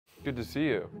Good to see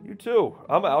you. You too.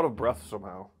 I'm out of breath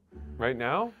somehow. Right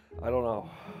now, I don't know.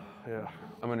 Yeah.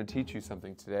 I'm going to teach you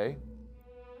something today.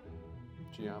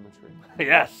 Geometry.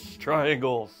 Yes,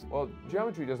 triangles. Well,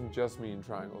 geometry doesn't just mean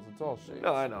triangles. It's all shapes.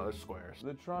 No, I know, there's squares.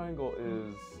 The triangle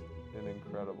is an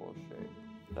incredible shape.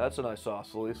 That's an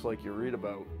isosceles like you read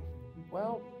about.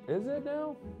 Well, is it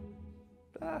now?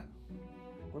 Ah,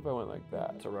 What if I went like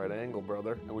that? it's a right angle,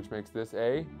 brother. And which makes this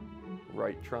a?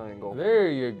 Right triangle. There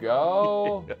you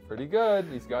go. Yeah. Pretty good.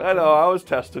 He's got. I know, I was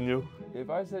testing you. If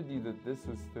I said to you that this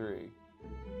was 3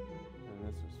 and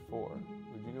this was 4,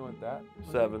 would you know what that?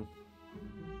 7.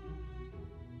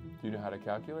 Do you know how to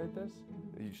calculate this?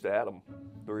 You just add them.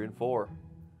 3 and 4.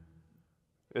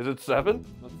 Is it 7?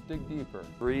 Let's dig deeper.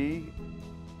 3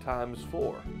 times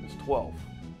 4 is 12.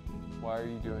 Why are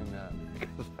you doing that?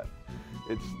 Because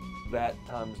it's that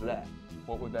times that.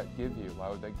 What would that give you? Why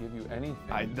would that give you anything?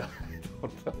 I don't know.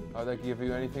 Why would that give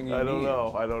you anything you I don't need?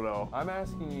 know. I don't know. I'm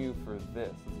asking you for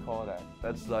this. Let's call it X.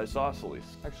 That's the isosceles.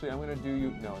 Actually, I'm going to do you.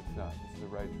 No, it's not. This is a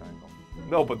right triangle.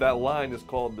 No, but that line is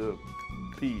called the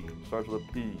P. Starts with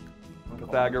a P.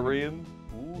 Pythagorean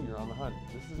Ooh, you're on the hunt.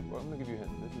 This is. Well, I'm going to give you a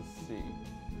hint. This is C.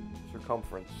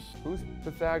 circumference. Who's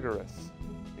Pythagoras?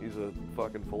 He's a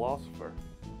fucking philosopher.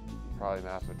 Probably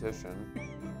mathematician.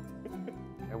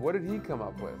 And what did he come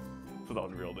up with? It's an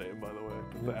unreal name, by the way.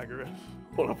 Pythagoras.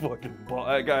 What a fucking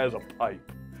that guy has a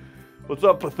pipe. What's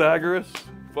up, Pythagoras?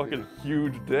 Fucking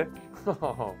huge dick.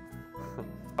 Oh,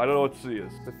 I don't know what C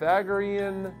is.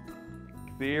 Pythagorean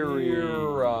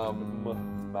Theorem.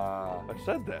 I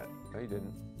said that. No, you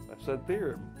didn't. I said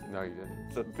theorem. No, you didn't.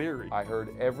 I said theory. I heard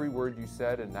every word you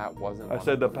said, and that wasn't. I one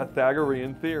said the of them.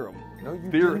 Pythagorean theorem. No, you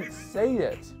theory. didn't say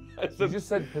it. I You said, just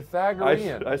said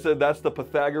Pythagorean. I said that's the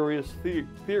Pythagorean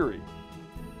theory.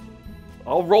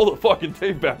 I'll roll the fucking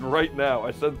tape back right now.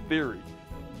 I said theory.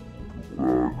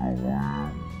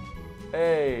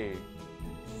 A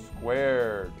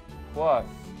squared plus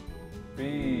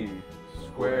B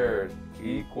squared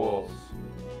equals.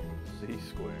 C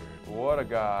squared. What a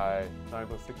guy. 9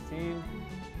 plus 16.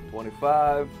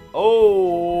 25.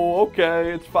 Oh,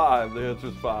 okay. It's 5. The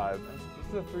answer's 5. This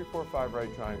is a 3, 4, 5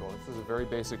 right triangle. This is a very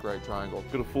basic right triangle.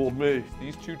 Could have fooled me.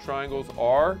 These two triangles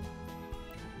are.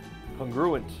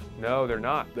 Congruent. No, they're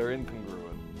not. They're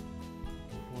incongruent.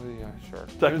 Well, yeah, sure.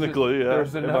 Technically, yeah.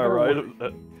 There's Am I another right?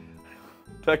 word.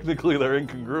 Technically, they're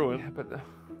incongruent. Yeah, but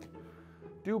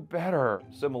do better.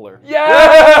 Similar. Yeah!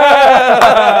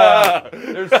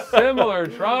 There's similar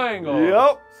triangles.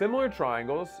 Yep. Similar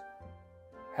triangles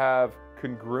have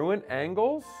congruent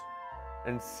angles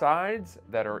and sides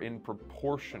that are in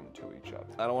proportion to each other.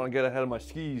 I don't want to get ahead of my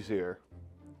skis here,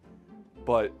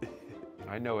 but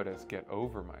I know it as get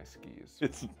over my skis.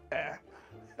 it's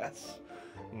that's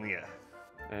yeah.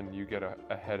 And you get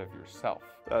ahead of yourself.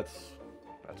 That's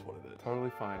what it is. Totally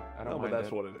fine. I don't No, mind but that's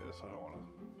it. what it is. I don't want to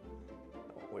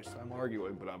waste time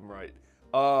arguing, but I'm right.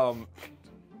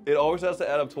 It always has to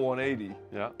add up to 180.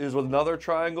 Yeah. Is with another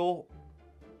triangle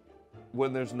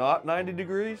when there's not 90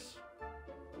 degrees?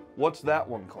 What's that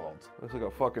one called? It's like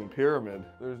a fucking pyramid,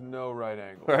 There's no right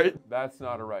angle. right? That's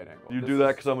not a right angle. You This do that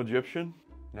is- because I'm Egyptian?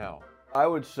 No. I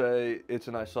would say it's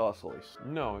an isosceles.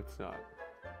 No, it's not.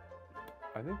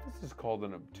 I think this is called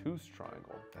an obtuse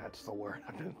triangle. That's the word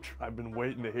I've been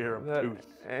waiting to hear. That Obtuse.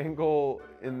 angle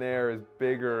in there is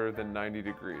bigger than 90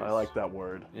 degrees. I like that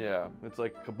word. Yeah. It's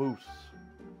like caboose.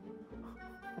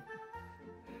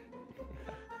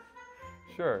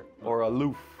 Sure. Or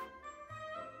aloof.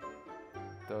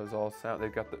 Those all sound,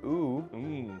 they've got the ooh.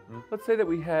 Mm. Let's say that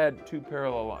we had two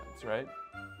parallel lines, right?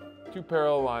 Two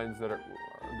parallel lines that are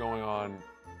going on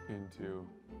into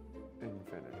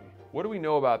infinity. What do we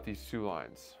know about these two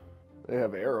lines? They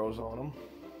have arrows on them.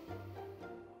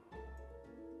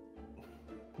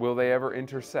 Will they ever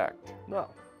intersect? No.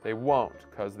 They won't,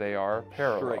 because they are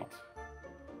parallel. Straight.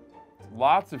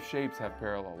 Lots of shapes have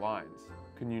parallel lines.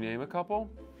 Can you name a couple?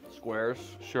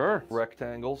 Squares. Sure.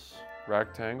 Rectangles.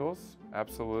 Rectangles,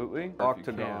 absolutely. Or if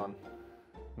you Octagon. can.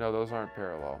 No, those aren't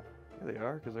parallel. Yeah, they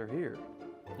are because they're here.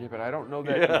 Yeah, but I don't know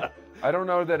that. Yeah. I don't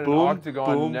know that an Boom,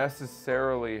 octagon boom.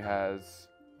 necessarily has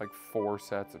like 4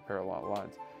 sets of parallel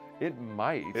lines. It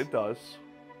might. It does.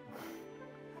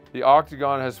 The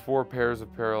octagon has 4 pairs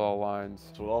of parallel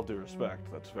lines. So with all due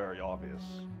respect, that's very obvious.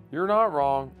 You're not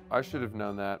wrong. I should have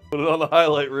known that. Put it on the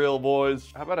highlight reel,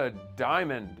 boys. How about a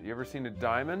diamond? You ever seen a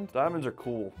diamond? Diamonds are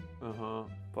cool. Uh-huh.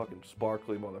 Fucking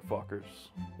sparkly motherfuckers.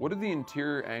 What do the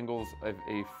interior angles of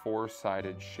a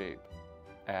 4-sided shape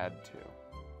add to?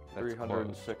 That's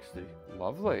 360. close.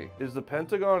 Lovely. Is the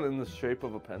pentagon in the shape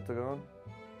of a pentagon?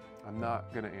 I'm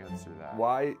not gonna answer that.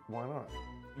 Why not?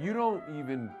 You don't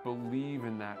even believe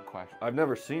in that question. I've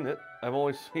never seen it. I've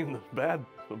only seen the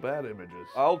bad images.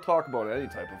 I'll talk about any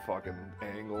type of fucking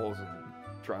angles and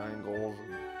triangles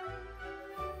and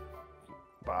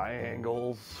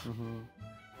biangles,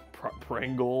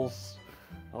 Pringles.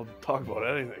 I'll talk about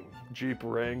anything. Jeep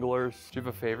Wranglers. Do you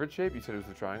have a favorite shape? You said it was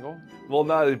the triangle? Well,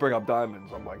 now they bring up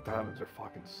diamonds. I'm like, diamonds are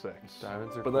fucking sick.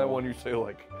 Diamonds are But cool. then when you say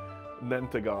like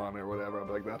Nentagon or whatever, I'm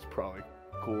like, that's probably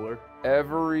cooler.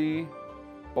 Every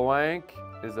blank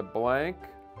is a blank,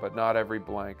 but not every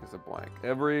blank is a blank.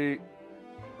 Every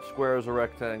square is a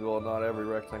rectangle, and not every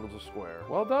rectangle is a square.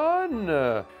 Well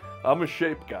done. I'm a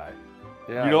shape guy.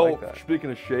 Yeah, You know, I like that.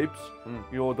 speaking of shapes,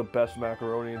 you know what the best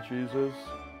macaroni and cheese is?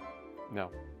 No.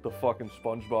 The fucking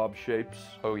SpongeBob shapes.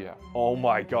 Oh yeah. Oh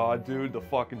my god, dude, the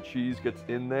fucking cheese gets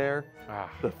in there. Ah.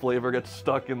 The flavor gets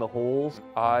stuck in the holes.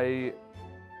 I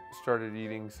started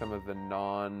eating some of the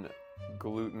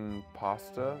non-gluten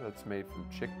pasta that's made from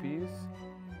chickpeas.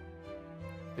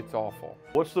 It's awful.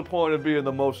 What's the point of being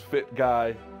the most fit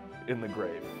guy in the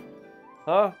grave?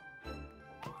 Huh?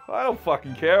 I don't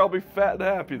fucking care. I'll be fat and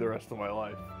happy the rest of my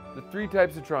life. The three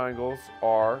types of triangles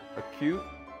are acute,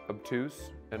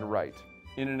 obtuse, and right.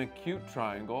 In an acute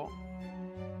triangle,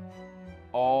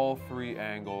 all three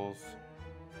angles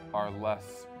are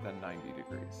less than 90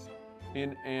 degrees.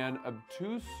 In an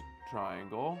obtuse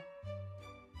triangle,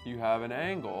 you have an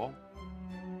angle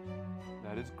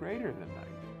that is greater than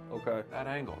 90. Okay. That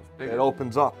angle is bigger. It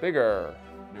opens up. Bigger.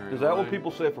 Is that what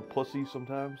people say for pussy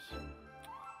sometimes?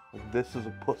 Like, this is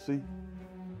a pussy?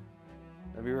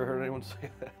 Have you ever heard anyone say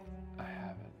that? I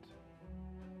haven't.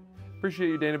 Appreciate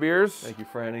you, Dana Beers. Thank you,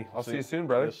 Franny. I'll see you soon,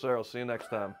 brother. Yes, sir. I'll see you next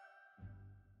time.